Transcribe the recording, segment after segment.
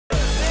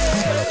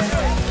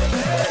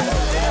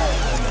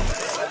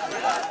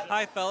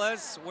Hi,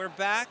 fellas. We're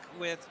back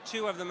with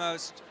two of the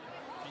most.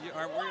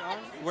 Are we on?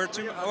 We're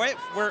two. Oh wait,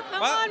 we're.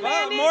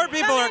 More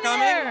people are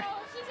coming. Here.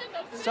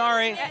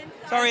 Sorry.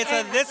 It's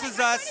a This Is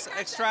Us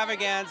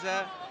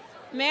extravaganza.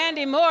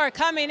 Mandy Moore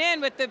coming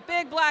in with the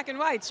big black and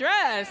white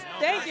dress.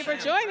 Thank you for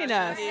joining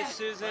us.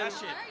 Susan.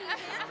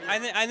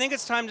 I think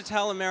it's time to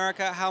tell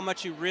America how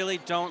much you really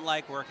don't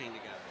like working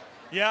together.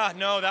 Yeah,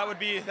 no, that would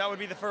be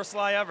the first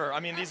lie ever. I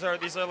mean, these are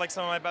like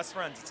some of my best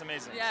friends. It's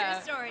amazing. Yeah.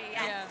 True story.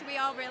 Yes, yeah. We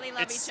all really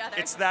love each other.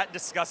 It's that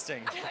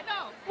disgusting. I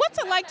know. What's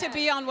it like to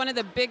be on one of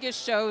the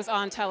biggest shows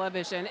on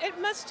television?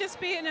 It must just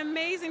be an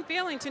amazing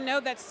feeling to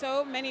know that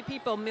so many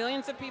people,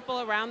 millions of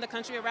people around the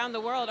country, around the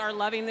world, are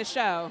loving the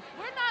show.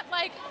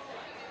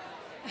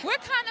 We're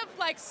kind of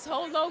like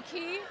so low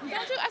key.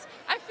 Don't you?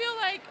 I feel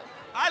like.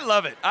 I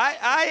love it.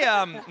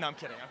 No, I'm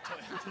kidding. I'm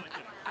totally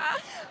kidding.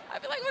 I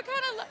feel like we're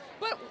kind of,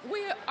 but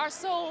we are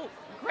so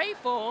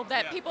grateful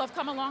that people have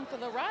come along for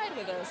the ride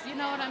with us. You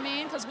know what I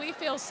mean? Because we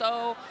feel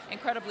so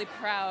incredibly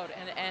proud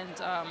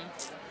and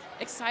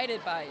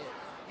excited by it.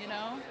 You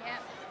know? Yeah.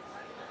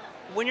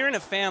 When you're in a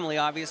family,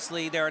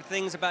 obviously, there are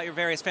things about your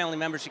various family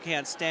members you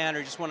can't stand or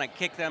you just want to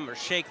kick them or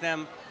shake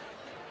them.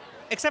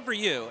 Except for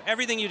you.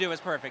 Everything you do is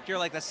perfect. You're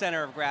like the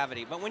center of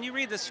gravity. But when you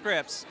read the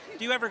scripts,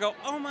 do you ever go,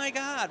 oh my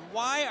God,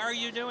 why are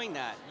you doing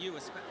that? You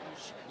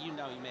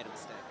know you made a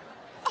mistake.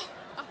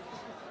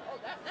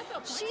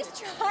 She's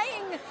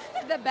trying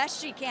the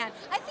best she can.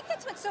 I think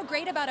that's what's so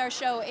great about our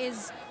show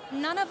is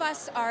none of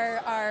us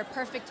are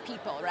perfect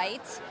people,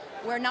 right?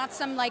 We're not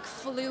some like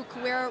fluke.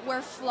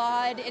 We're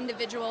flawed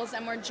individuals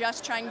and we're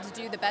just trying to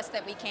do the best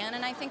that we can.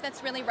 And I think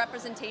that's really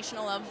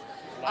representational of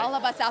all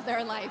of us out there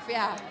in life,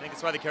 yeah. I think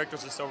it's why the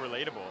characters are so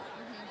relatable.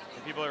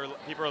 Mm-hmm.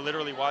 People are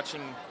literally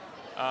watching.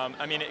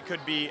 I mean, it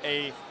could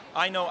be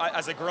I know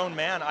as a grown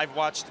man, I've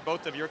watched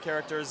both of your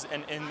characters,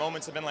 and in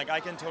moments have been like, I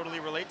can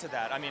totally relate to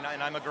that. I mean,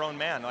 and I'm a grown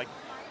man. Like,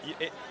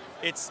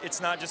 it's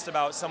not just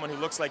about someone who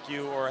looks like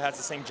you or has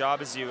the same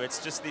job as you.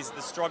 It's just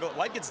the struggle.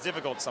 Life gets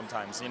difficult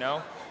sometimes, you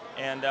know,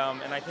 and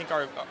I think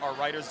our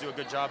writers do a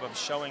good job of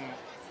showing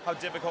how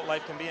difficult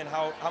life can be and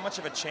how much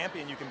of a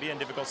champion you can be in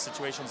difficult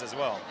situations as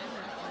well.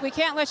 We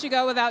can't let you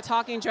go without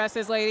talking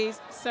dresses, ladies.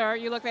 Sir,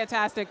 you look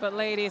fantastic, but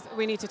ladies,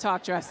 we need to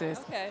talk dresses.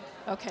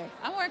 Okay.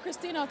 I'm wearing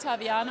Christina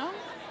Ottaviano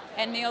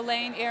and Neil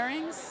Lane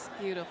earrings.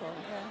 Beautiful.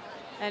 Okay.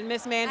 And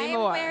Miss Mandy I'm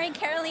Moore. wearing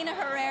Carolina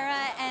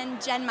Herrera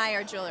and Jen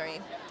Meyer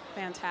jewelry.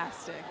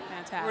 Fantastic.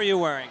 What are you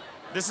wearing?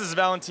 This is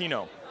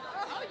Valentino.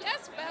 Oh,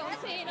 yes,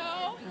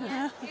 Valentino.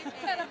 Yes, it's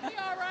gonna be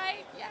all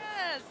right.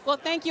 Yes. Well,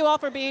 thank you all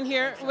for being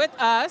here with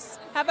us.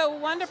 Have a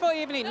wonderful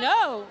evening.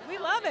 No, we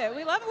love it.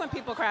 We love it when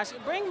people crash.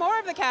 Bring more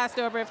of the cast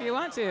over if you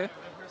want to.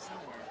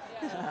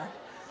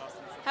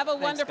 Have a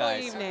wonderful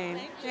guys. evening.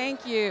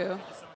 Thank you.